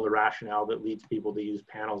the similar rationale that leads people to use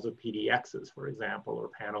panels of PDXs, for example, or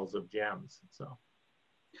panels of GEMs.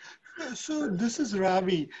 So this is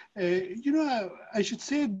Ravi. You know, I should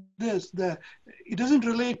say this, that it doesn't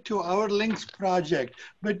relate to our LINCs project,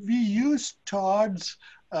 but we use Todd's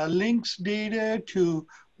LINCs data to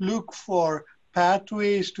look for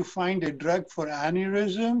pathways to find a drug for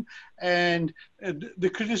aneurysm. And the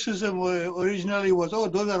criticism originally was, oh,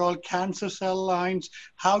 those are all cancer cell lines.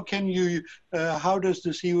 How can you, how does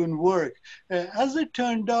this even work? As it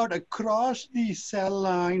turned out, across these cell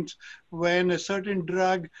lines, when a certain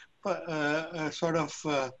drug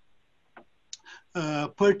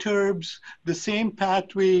perturbs the same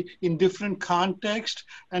pathway in different contexts,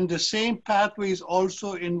 and the same pathway is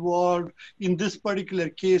also involved. In this particular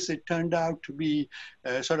case, it turned out to be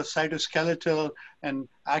sort of cytoskeletal and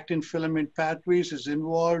actin filament pathways is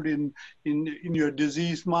involved in your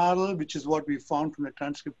disease model, which is what we found from the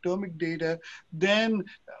transcriptomic data. Then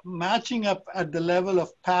matching up at the level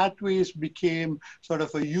of pathways became sort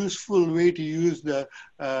of a useful way to use the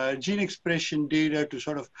gene expression data to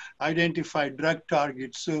sort of identify drug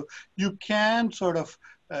targets. So you can sort of,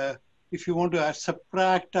 if you want to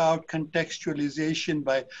subtract out contextualization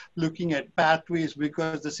by looking at pathways,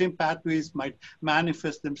 because the same pathways might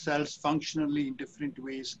manifest themselves functionally in different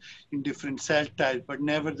ways in different cell types, but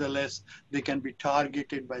nevertheless, they can be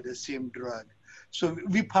targeted by the same drug. So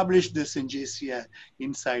we published this in JCI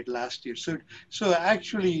Insight last year. So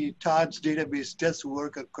actually, Todd's database does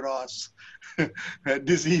work across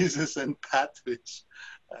diseases and pathways.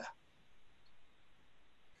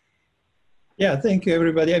 Yeah, thank you,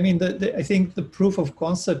 everybody. I mean, I think the proof of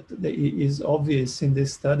concept is obvious in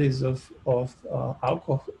these studies of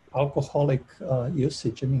alcoholic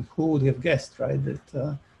usage. I mean, who would have guessed, right,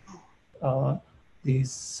 that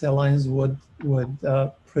these cell lines would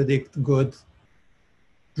predict good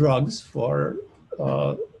drugs for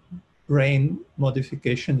brain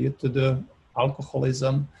modification due to the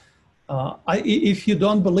alcoholism. If you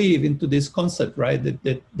don't believe into this concept, right,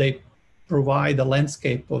 that they provide a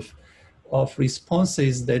landscape of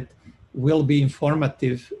responses that will be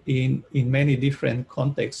informative in many different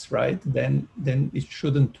contexts, right, then it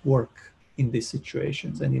shouldn't work in these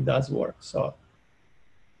situations, and it does work. So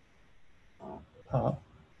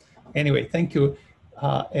anyway, thank you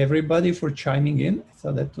everybody for chiming in.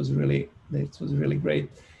 So that was really great.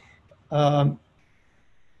 Um,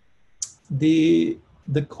 the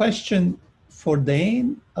question for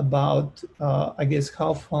Dane about, I guess,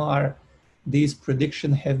 how far these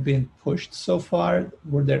predictions have been pushed so far.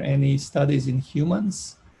 Were there any studies in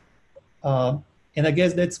humans? And I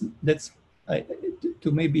guess that's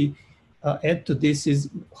to maybe add to this is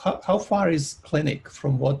how far is clinic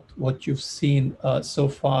from what you've seen so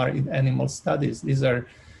far in animal studies? These are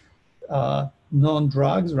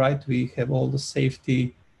non-drugs, right? We have all the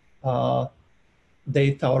safety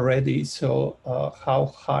data already. So how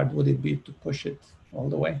hard would it be to push it all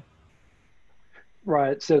the way?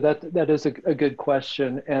 Right. So that is a good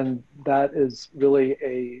question, and that is really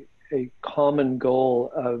a common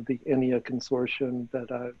goal of the ENIA consortium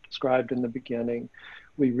that I described in the beginning.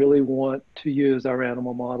 We really want to use our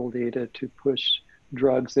animal model data to push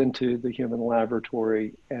drugs into the human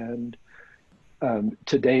laboratory, and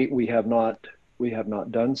to date we have not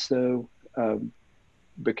done so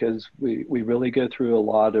because we really go through a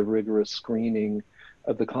lot of rigorous screening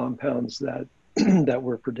of the compounds that that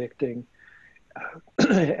we're predicting.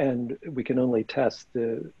 And we can only test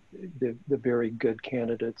the very good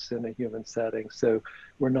candidates in a human setting. So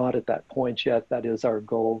we're not at that point yet. That is our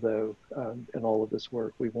goal, though, in all of this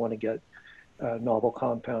work. We want to get novel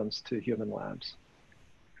compounds to human labs.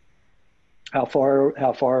 How far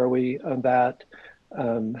are we on that?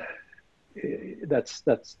 That's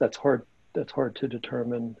hard to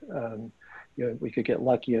determine. You know, we could get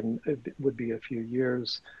lucky, and it would be a few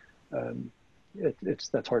years.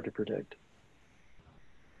 That's hard to predict.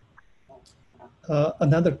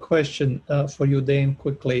 Another question for you, Dane,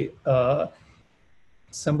 quickly.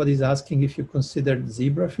 Somebody's asking if you considered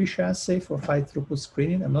zebrafish assay for high throughput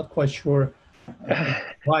screening. I'm not quite sure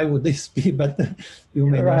why would this be, but you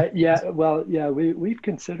may know. Yeah, well, yeah, we've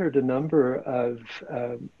considered a number of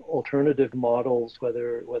alternative models,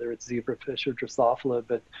 whether it's zebrafish or Drosophila,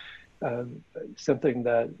 but something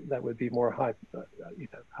that would be more high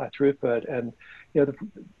throughput, and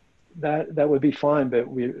that would be fine, but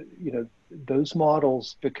those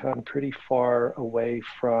models become pretty far away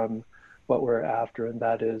from what we're after, and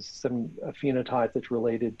that is a phenotype that's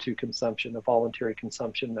related to consumption, a voluntary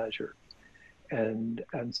consumption measure. And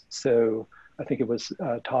so I think it was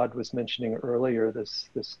Todd was mentioning earlier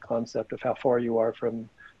this concept of how far you are from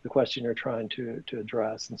the question you're trying to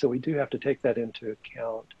address, and so we do have to take that into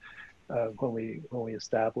account when we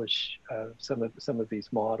establish some of these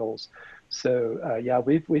models. So yeah,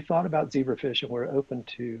 we thought about zebrafish, and we're open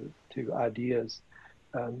to ideas,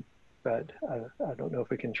 but I don't know if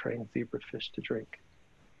we can train zebrafish to drink.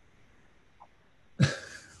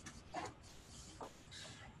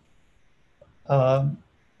 All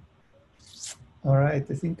right,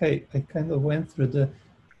 I think I kind of went through the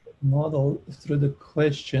model, through the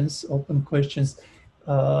questions, open questions.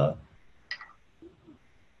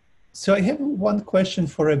 So I have one question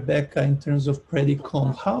for Rebecca in terms of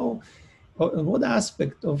PredicTox. What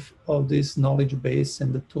aspect of this knowledge base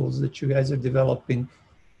and the tools that you guys are developing,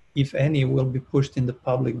 if any, will be pushed in the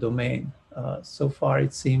public domain? So far,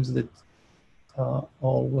 it seems that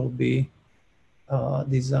all will be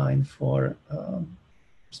designed for a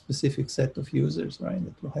specific set of users, right?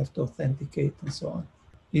 That will have to authenticate and so on.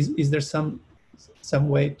 Is there some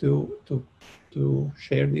way to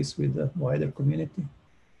share this with the wider community?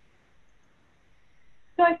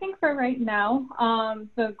 So I think for right now,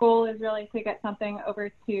 the goal is really to get something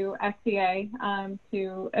over to FDA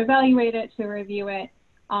to evaluate it, to review it.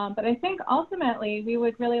 But I think ultimately we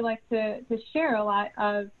would really like to share a lot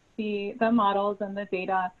of the models and the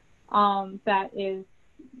data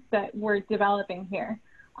that we're developing here.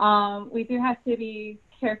 We do have to be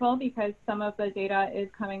careful because some of the data is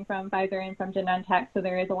coming from Pfizer and from Genentech, so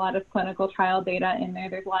there is a lot of clinical trial data in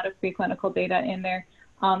there. There's a lot of preclinical data in there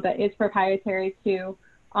that is proprietary to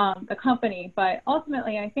the company. But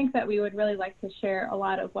ultimately, I think that we would really like to share a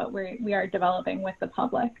lot of what we are developing with the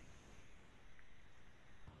public.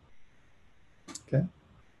 Okay.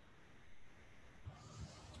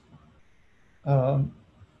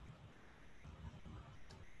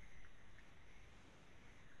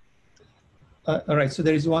 All right, so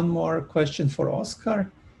there is one more question for Oscar.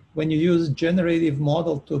 When you use generative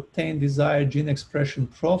model to obtain desired gene expression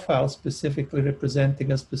profile, specifically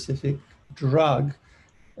representing a specific drug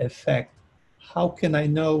effect, how can I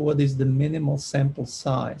know what is the minimal sample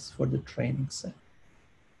size for the training set?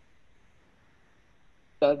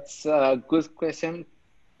 That's a good question.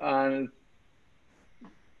 And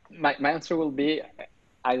my answer will be,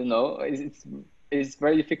 I don't know. It's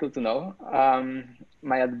very difficult to know.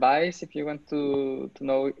 My advice, if you want to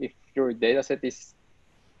know if your data set is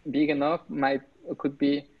big enough, could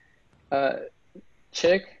be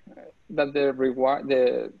check that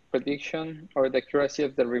the prediction or the accuracy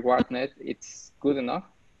of the reward net, it's good enough.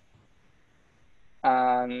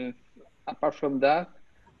 And apart from that,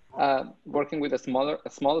 working with a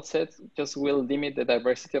small set just will limit the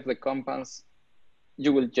diversity of the compounds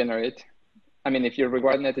you will generate. I mean, if your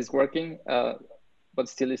reward net is working, but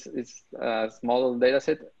still is a small data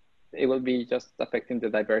set, it will be just affecting the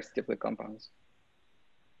diversity of the compounds.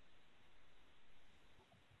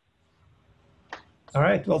 All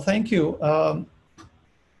right, well, thank you.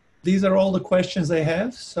 These are all the questions I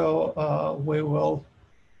have, so we will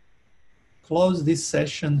close this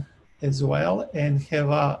session as well and have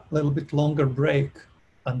a little bit longer break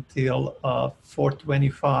until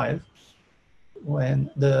 4:25 when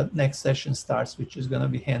the next session starts, which is going to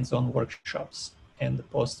be hands-on workshops and the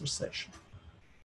poster session.